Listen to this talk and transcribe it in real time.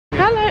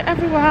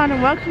everyone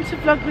and welcome to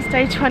Vlogmas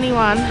Day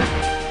 21.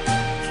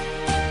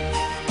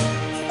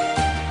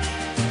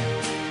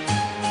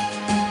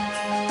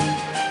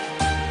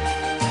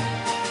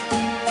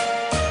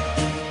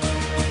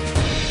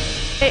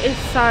 It is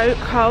so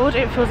cold,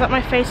 it feels like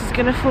my face is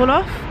going to fall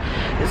off.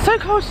 It's so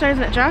cold today,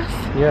 isn't it, Jess?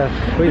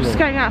 Yeah, we're just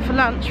going out for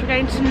lunch. We're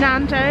going to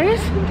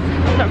Nando's.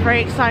 Not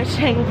very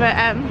exciting, but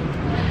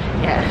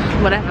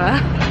yeah, whatever.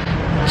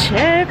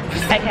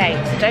 Chips. Okay,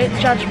 so don't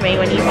judge me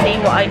when you see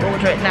what I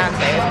order at Nando's,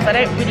 because I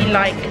don't really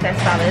like their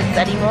salads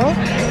anymore.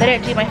 They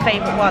don't do my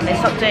favourite one, they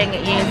stopped doing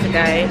it years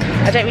ago.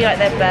 I don't really like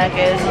their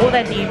burgers or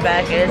their new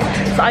burgers,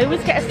 so I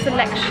always get a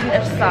selection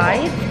of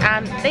sides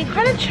and they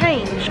kind of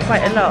change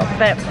quite a lot.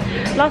 But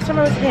last time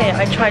I was here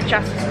I tried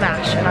JASS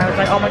mash and I was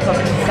like, oh my god,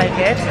 this is so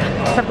good.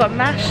 So I've got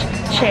mash,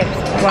 chips,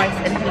 rice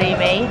and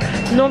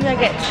halloumi. Normally I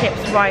get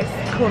chips, rice,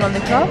 corn on the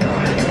cob.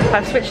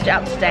 I've switched it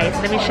up today,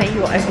 so let me show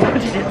you what I've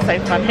ordered. It's so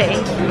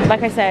funny.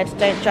 Like I said,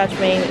 don't judge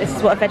me. This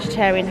is what a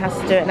vegetarian has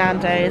to do at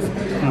Nando's,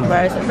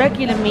 whereas a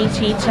regular meat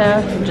eater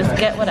can just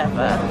get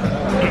whatever.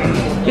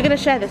 You're gonna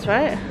share this,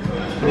 right?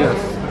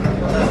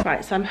 Yes.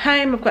 Right, so I'm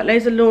home. I've got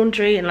loads of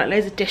laundry and like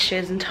loads of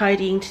dishes and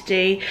tidying to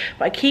do,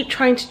 but I keep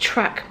trying to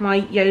track my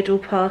Yodel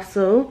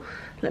parcel.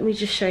 Let me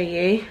just show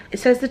you. It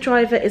says the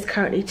driver is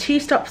currently 2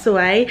 stops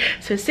away,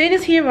 so as soon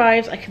as he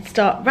arrives I can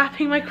start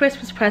wrapping my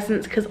Christmas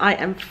presents because I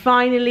am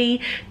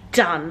finally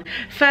done.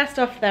 First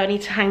off though, I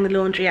need to hang the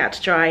laundry out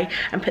to dry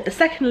and put the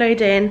second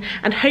load in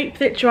and hope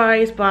that it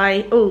dries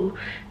by, oh,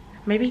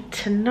 maybe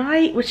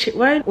tonight, which it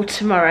won't, or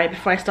tomorrow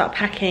before I start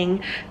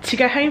packing to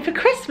go home for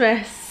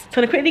Christmas. So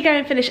I'm gonna quickly go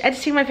and finish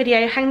editing my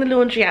video, hang the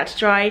laundry out to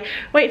dry,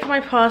 wait for my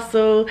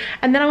parcel,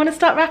 and then I wanna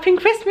start wrapping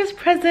Christmas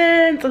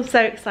presents. I'm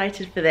so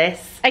excited for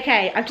this.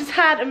 Okay, I've just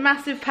had a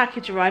massive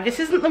package arrive. This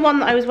isn't the one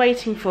that I was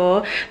waiting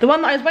for. The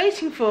one that I was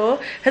waiting for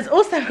has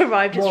also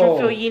arrived. It's from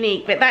Feel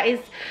Unique, but that is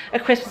a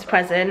Christmas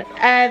present.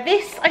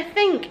 This, I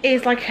think,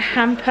 is like a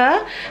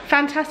hamper.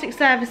 Fantastic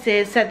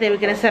Services said they were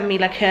gonna send me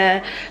like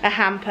a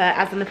hamper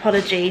as an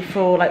apology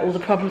for like all the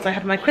problems I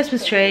had with my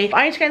Christmas tree. But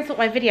I need to go and sort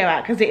my video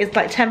out because it is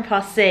like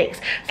 6:10.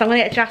 So I'm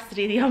gonna get JASS to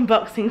do the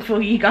unboxing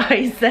for you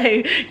guys, so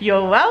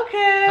you're welcome.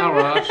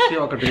 Alright, see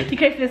what I can do. You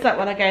go for this up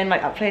when I go and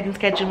like upload and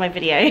schedule my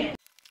video.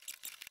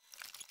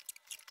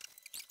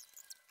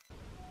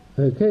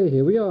 Okay,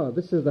 here we are.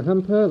 This is the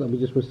hamper that we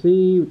just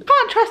received.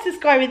 Can't trust this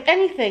guy with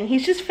anything.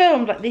 He's just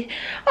filmed like the,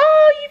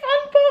 oh, you've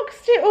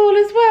unboxed it all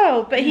as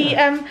well. But he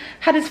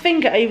had his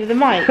finger over the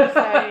mic,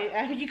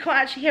 so you can't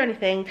actually hear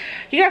anything.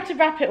 You're gonna have to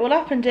wrap it all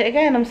up and do it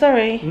again, I'm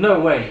sorry. No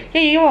way.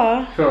 Yeah, you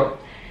are. Sure.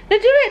 No,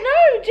 do it,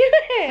 no, do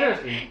it.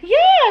 Seriously?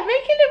 Yeah,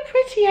 make it look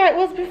pretty how it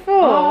was before.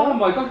 Oh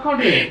my god, I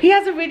can't do it. He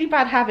has a really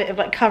bad habit of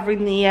like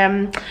covering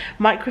the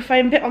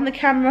microphone bit on the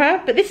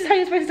camera, but this is how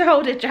you're supposed to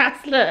hold it,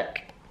 JASS, look.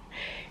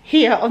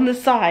 Here on the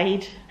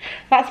side.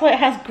 That's why it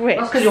has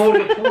grips. That's because you're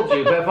holding it towards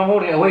you, but if I'm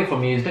holding it away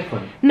from you, it's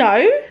different.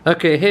 No.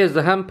 Okay, here's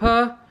the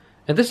hamper.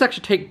 And this is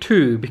actually take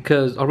 2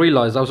 because I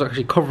realised I was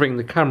actually covering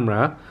the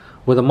camera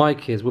where the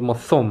mic is with my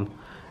thumb.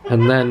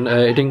 And then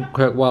it didn't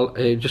work well,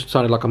 it just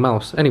sounded like a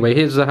mouse. Anyway,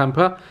 here's the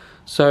hamper.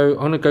 So I'm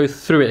going to go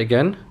through it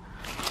again.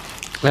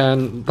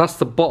 And that's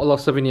the bottle of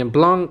Sauvignon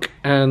Blanc.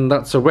 And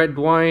that's a red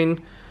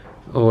wine.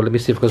 Oh, let me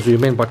see if I can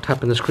zoom in by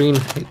tapping the screen.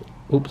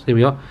 Oops, here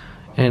we are.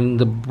 And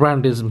the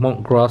brand is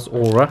Montgras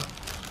Aura.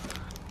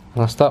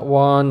 That's that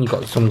one. You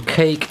got some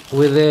cake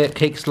with it,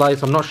 cake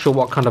slice. I'm not sure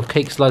what kind of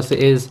cake slice it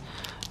is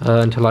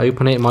until I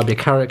open it. It might be a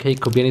carrot cake,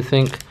 could be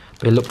anything,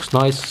 but it looks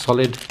nice,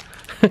 solid.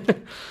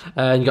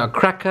 And you got a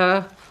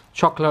cracker,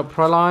 chocolate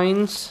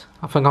pralines.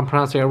 I think I'm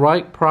pronouncing it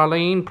right.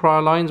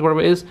 Pralines, whatever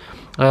it is.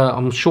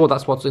 I'm sure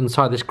that's what's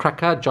inside this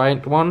cracker,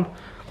 giant one.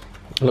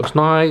 It looks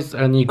nice.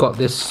 And you got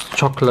this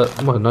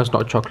chocolate. Well, no, it's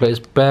not chocolate. It's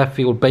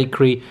Bearfield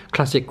Bakery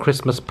Classic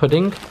Christmas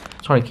Pudding.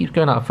 Sorry, it keeps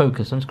going out of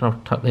focus. I'm just gonna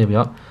tap. There we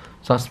are.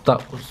 So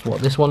that's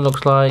what this one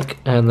looks like.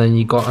 And then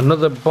you got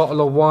another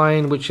bottle of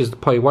wine, which is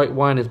probably white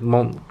wine. Is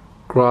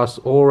Montgras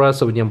Aura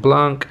Sauvignon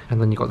Blanc.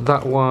 And then you got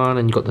that one,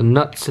 and you got the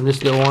nuts in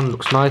this little one.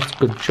 Looks nice.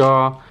 Good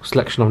jar.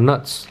 Selection of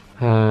nuts.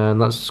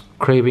 And that's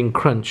Craving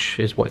Crunch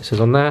is what it says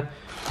on there.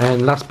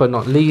 And last but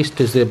not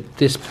least is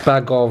this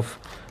bag of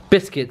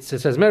biscuits. It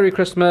says Merry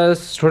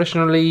Christmas,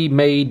 traditionally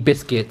made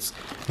biscuits.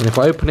 And if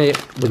I open it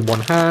with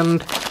one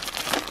hand,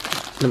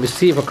 let me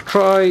see if I can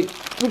try.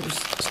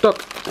 Oops,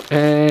 stuck.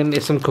 And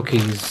it's some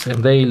cookies,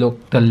 and they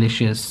look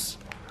delicious.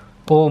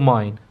 All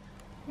mine.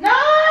 No!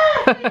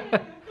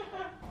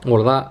 All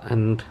of that,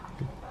 and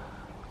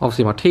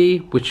obviously my tea,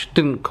 which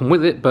didn't come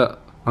with it,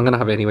 but I'm gonna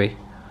have it anyway.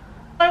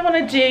 What I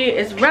want to do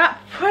is wrap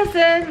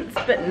presents,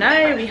 but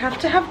no, we have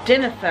to have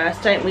dinner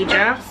first, don't we,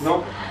 JASS?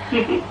 No.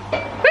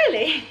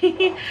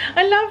 Really?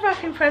 I love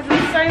wrapping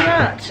presents so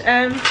much.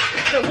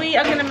 But we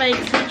are going to make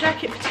some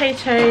jacket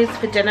potatoes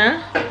for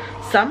dinner.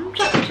 Some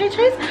jacket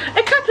potatoes?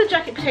 A couple of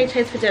jacket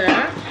potatoes for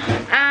dinner.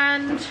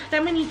 And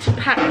then we need to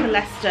pack for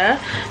Leicester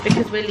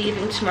because we're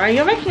leaving tomorrow.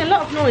 You're making a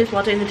lot of noise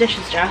while doing the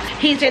dishes, JASS.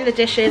 He's doing the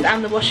dishes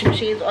and the washing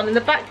machine's on in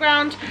the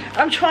background.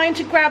 I'm trying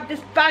to grab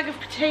this bag of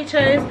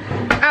potatoes.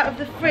 out of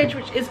the fridge,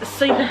 which is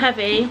super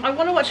heavy. I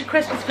want to watch a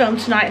Christmas film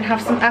tonight and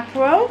have some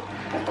Aperol.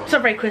 It's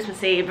not very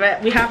Christmassy,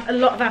 but we have a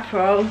lot of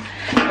Aperol.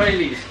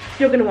 Baileys.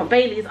 You're going to want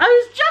Baileys. I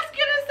was just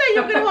going to say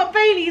you're going to want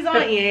Baileys,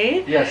 aren't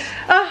you? Yes.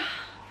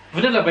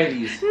 Vanilla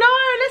Baileys. No,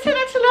 let's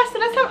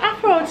have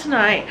Aperol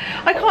tonight.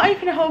 I can't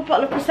open a whole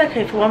bottle of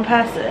Prosecco for one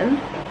person.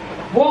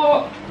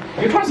 What?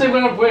 You're trying to say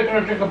we're going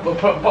to drink a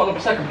bottle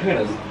of Prosecco between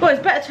us? Well,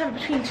 it's better to have it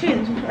between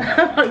two than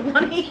like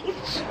one each.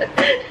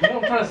 What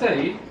I'm trying to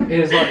say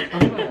is like...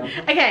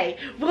 Okay,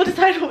 we'll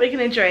decide what we're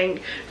going to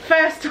drink.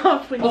 First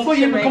off, we need to I thought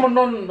you were coming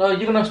on,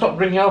 you're going to stop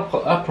drinking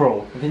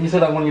Aperol. And then you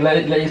said that when you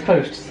latest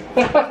posts.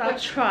 I'll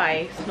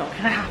try. It's not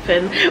going to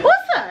happen.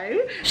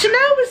 Also,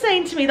 Chanel was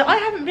saying to me that I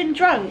haven't been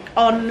drunk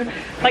on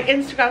like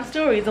Instagram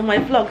stories on my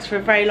vlogs for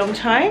a very long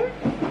time.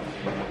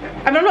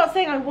 And I'm not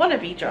saying I want to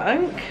be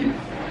drunk.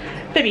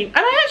 Baby, and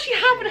I actually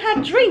haven't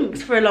had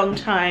drinks for a long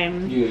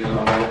time.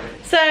 Yeah.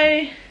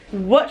 So,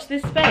 watch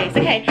this space.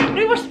 Okay, let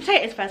me wash the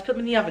potatoes first, put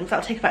them in the oven, because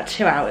that'll take about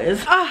 2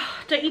 hours. Ah,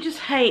 don't you just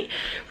hate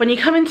when you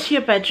come into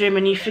your bedroom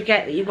and you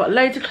forget that you've got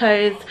loads of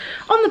clothes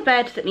on the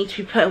bed that need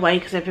to be put away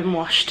because they've been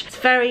washed? It's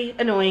very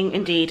annoying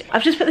indeed.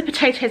 I've just put the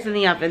potatoes in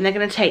the oven. They're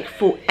going to take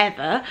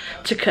forever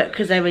to cook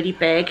because they're really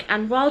big.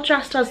 And while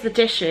Jas does the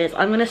dishes,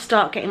 I'm going to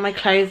start getting my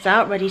clothes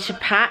out ready to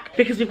pack,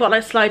 because we've got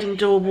like sliding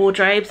door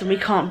wardrobes and we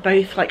can't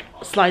both like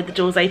slide the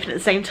doors open at the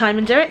same time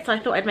and do it. So I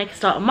thought I'd make a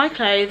start on my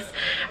clothes,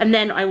 and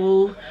then I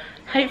will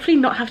hopefully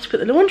not have to put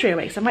the laundry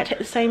away, because I might take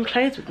the same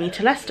clothes with me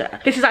to Leicester.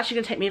 This is actually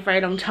going to take me a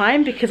very long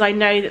time, because I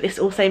know that this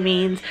also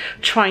means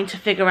trying to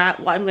figure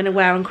out what I'm going to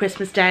wear on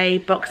Christmas Day,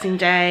 Boxing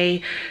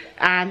Day,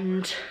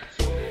 and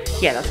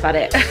yeah, that's about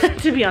it,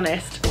 to be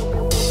honest.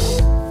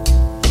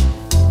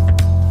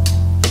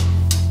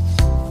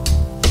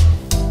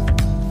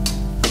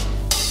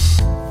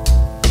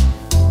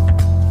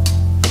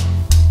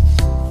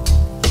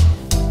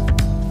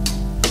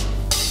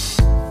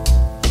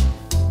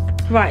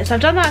 Right, so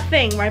I've done that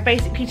thing where I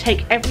basically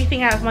take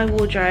everything out of my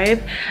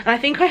wardrobe, and I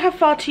think I have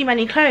far too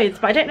many clothes,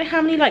 but I don't know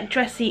how many like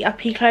dressy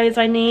uppy clothes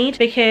I need,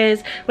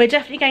 because we're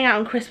definitely going out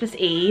on Christmas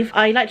Eve.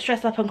 I like to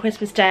dress up on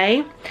Christmas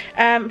Day,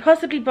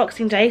 possibly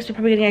Boxing Day, because we're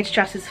probably going to go to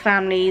Jass's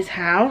family's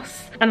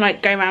house and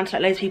like go around to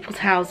like loads of people's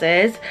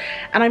houses,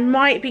 and I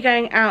might be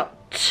going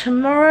out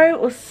tomorrow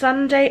or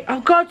Sunday.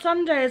 Oh god,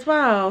 Sunday as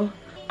well.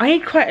 I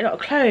need quite a lot of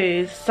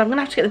clothes, so I'm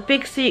gonna have to get the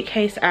big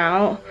suitcase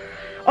out.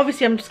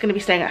 Obviously I'm just going to be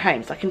staying at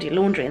home so I can do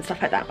laundry and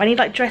stuff like that, but I need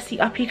like dressy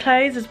uppy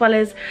clothes as well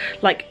as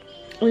like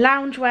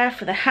loungewear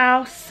for the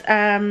house.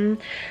 I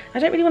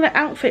don't really want to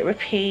outfit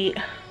repeat.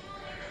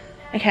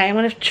 Okay, I'm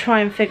going to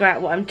try and figure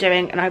out what I'm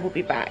doing and I will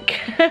be back.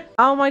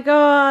 Oh my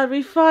god,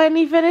 we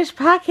finally finished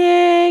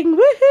packing!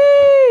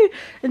 Woohoo!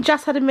 And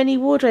Jass had a mini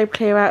wardrobe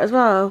clear out as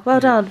well. Well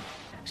done.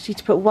 Just need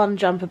to put one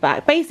jumper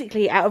back.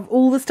 Basically, out of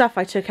all the stuff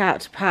I took out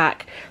to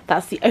pack,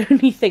 that's the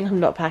only thing I'm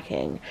not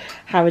packing.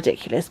 How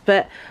ridiculous.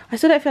 But I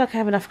still don't feel like I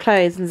have enough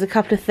clothes, and there's a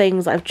couple of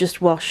things that I've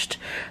just washed,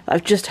 that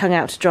I've just hung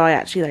out to dry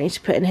actually, that I need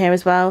to put in here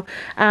as well.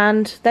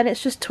 And then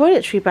it's just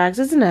toiletry bags,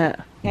 isn't it?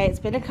 Okay, it's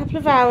been a couple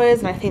of hours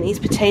and I think these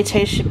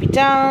potatoes should be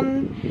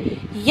done.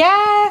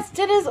 Yes,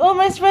 dinner's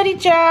almost ready,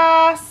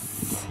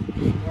 Jass.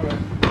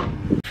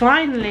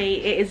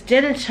 Finally, it is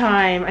dinner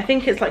time. I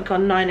think it's like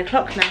gone 9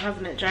 o'clock now,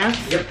 hasn't it,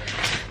 Jass? Yep.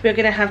 We're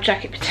gonna have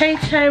jacket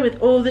potato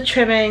with all the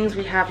trimmings.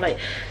 We have like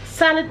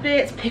salad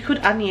bits, pickled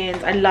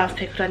onions. I love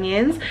pickled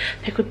onions.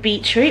 Pickled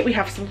beetroot. We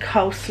have some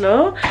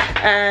coleslaw.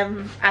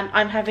 And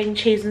I'm having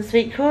cheese and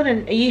sweet corn.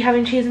 And are you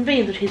having cheese and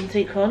beans or cheese and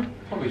sweet corn?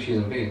 Probably cheese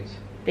and beans.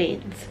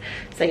 Beans.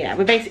 So yeah,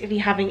 we're basically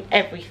having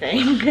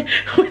everything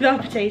with our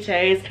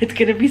potatoes. It's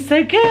gonna be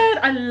so good.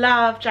 I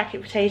love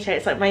jacket potato.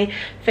 It's like my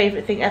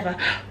favourite thing ever.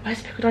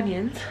 Where's pickled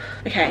onions?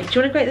 Okay, do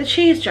you want to grate the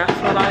cheese, Jass,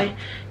 while I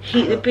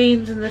heat the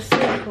beans and the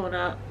sweet corn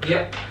up?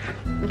 Yep.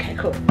 Okay,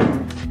 cool.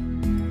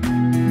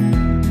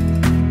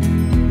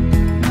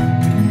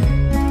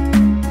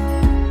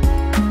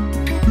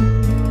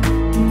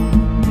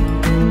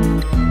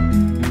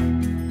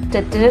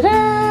 Da, da, da,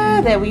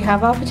 da. There we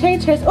have our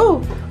potatoes.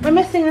 Oh, we're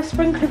missing a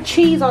sprinkle of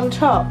cheese on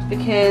top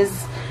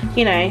because,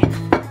 you know,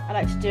 I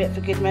like to do it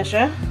for good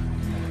measure.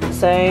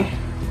 So,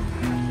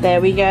 there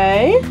we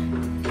go.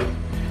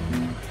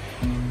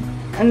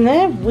 And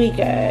there we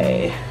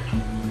go.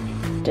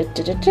 Da,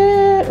 da, da,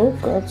 da. Oh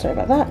god, sorry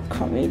about that.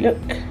 Can't really look.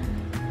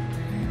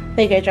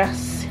 There you go,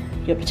 Jass.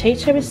 Your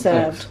potato is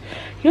served.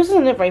 Yours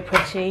doesn't look very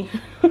pretty.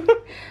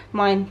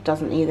 Mine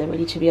doesn't either,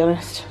 really, to be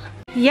honest.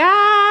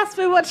 Yes,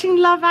 we're watching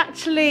Love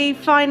Actually.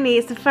 Finally,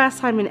 it's the first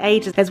time in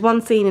ages. There's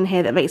one scene in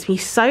here that makes me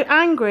so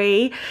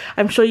angry.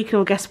 I'm sure you can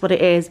all guess what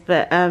it is,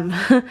 but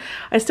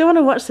I still want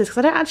to watch this because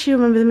I don't actually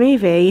remember the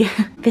movie.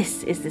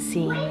 This is the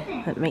scene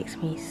that makes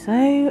me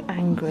so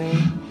angry.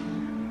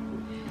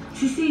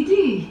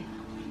 CCD.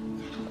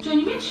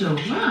 Joni Mitchell,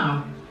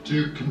 wow.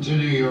 To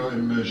continue your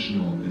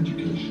emotional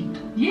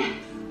education. Yes.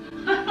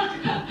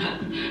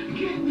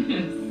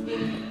 Goodness.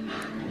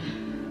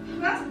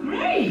 That's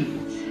great.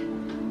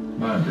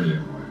 My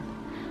brilliant wife.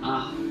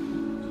 Ah,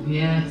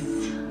 yes.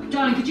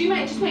 Darling, could you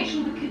just make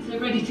sure the kids are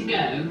ready to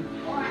go?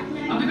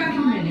 I'll be back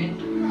in a minute.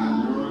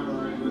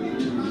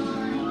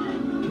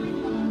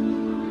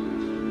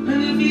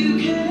 And if you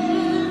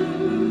can,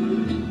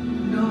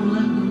 don't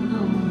let them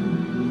know.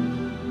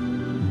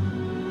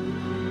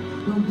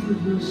 Don't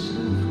give yourself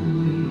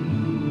away.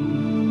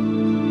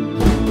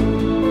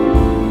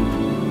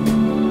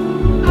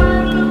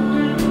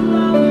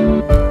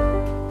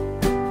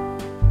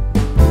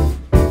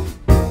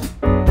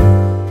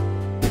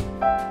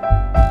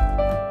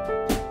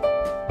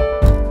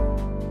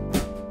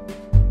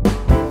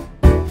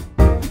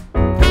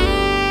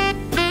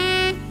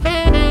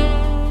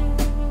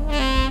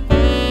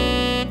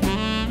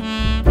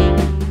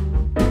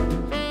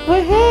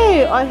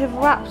 Woohoo! I have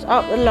wrapped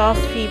up the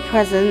last few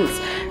presents.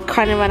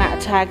 Kind of ran out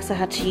of tags, so I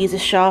had to use a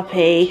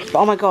Sharpie. But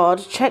oh my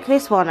god, check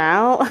this one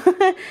out.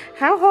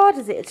 How hard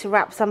is it to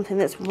wrap something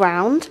that's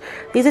round?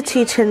 These are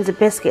 2 tins of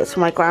biscuits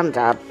for my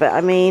granddad, but I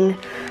mean,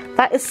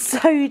 that is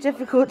so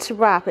difficult to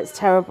wrap, it's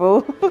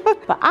terrible.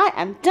 But I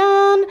am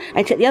done.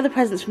 I took the other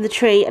presents from the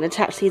tree and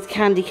attached these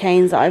candy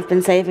canes that I've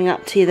been saving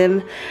up to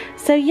them.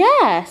 So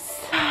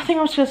yes, I think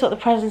I'm just gonna sort the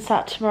presents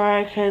out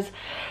tomorrow because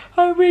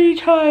I'm really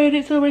tired.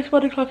 It's almost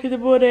 1 o'clock in the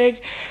morning.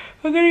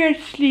 I'm gonna go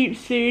to sleep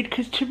soon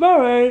because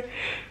tomorrow...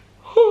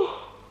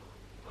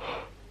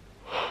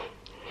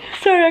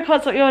 Sorry, I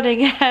can't stop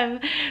yawning.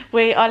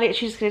 We are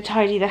literally just going to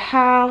tidy the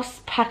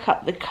house, pack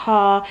up the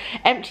car,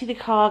 empty the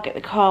car, get the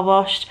car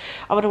washed.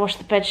 I want to wash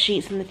the bed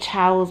sheets and the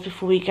towels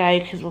before we go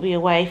because we'll be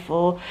away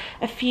for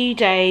a few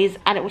days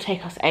and it will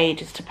take us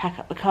ages to pack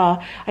up the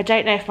car. I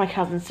don't know if my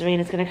cousin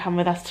Serena's going to come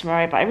with us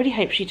tomorrow, but I really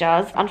hope she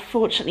does.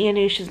 Unfortunately,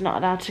 Anusha's not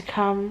allowed to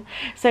come,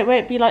 so it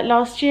won't be like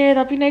last year.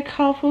 There'll be no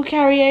carpool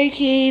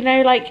karaoke,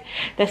 no, like,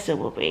 there still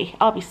will be.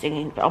 I'll be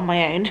singing, but on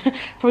my own.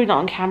 Probably not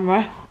on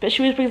camera. But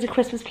she always brings a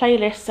Christmas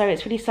playlist, so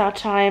it's really sad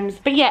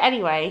times. But yeah,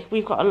 anyway,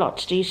 we've got a lot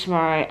to do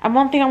tomorrow. And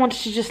one thing I wanted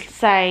to just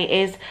say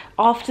is,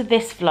 after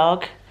this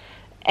vlog,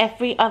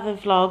 every other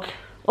vlog,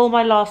 all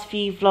my last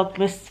few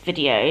Vlogmas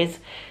videos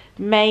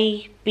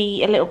may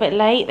be a little bit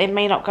late. They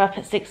may not go up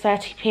at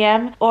 6:30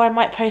 p.m. or I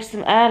might post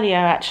them earlier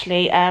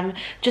actually,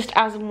 just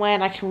as and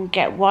when I can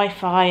get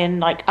Wi-Fi and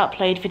like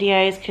upload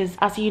videos, because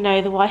as you know,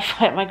 the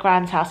Wi-Fi at my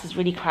grand's house is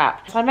really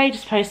crap. So I may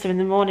just post them in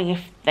the morning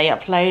if they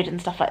upload and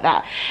stuff like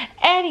that.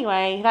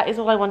 Anyway, that is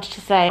all I wanted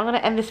to say. I'm going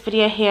to end this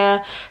video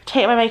here,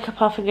 take my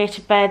makeup off and go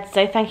to bed.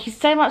 So thank you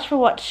so much for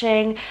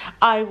watching.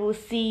 I will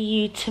see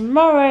you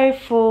tomorrow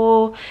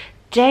for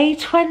day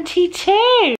 22.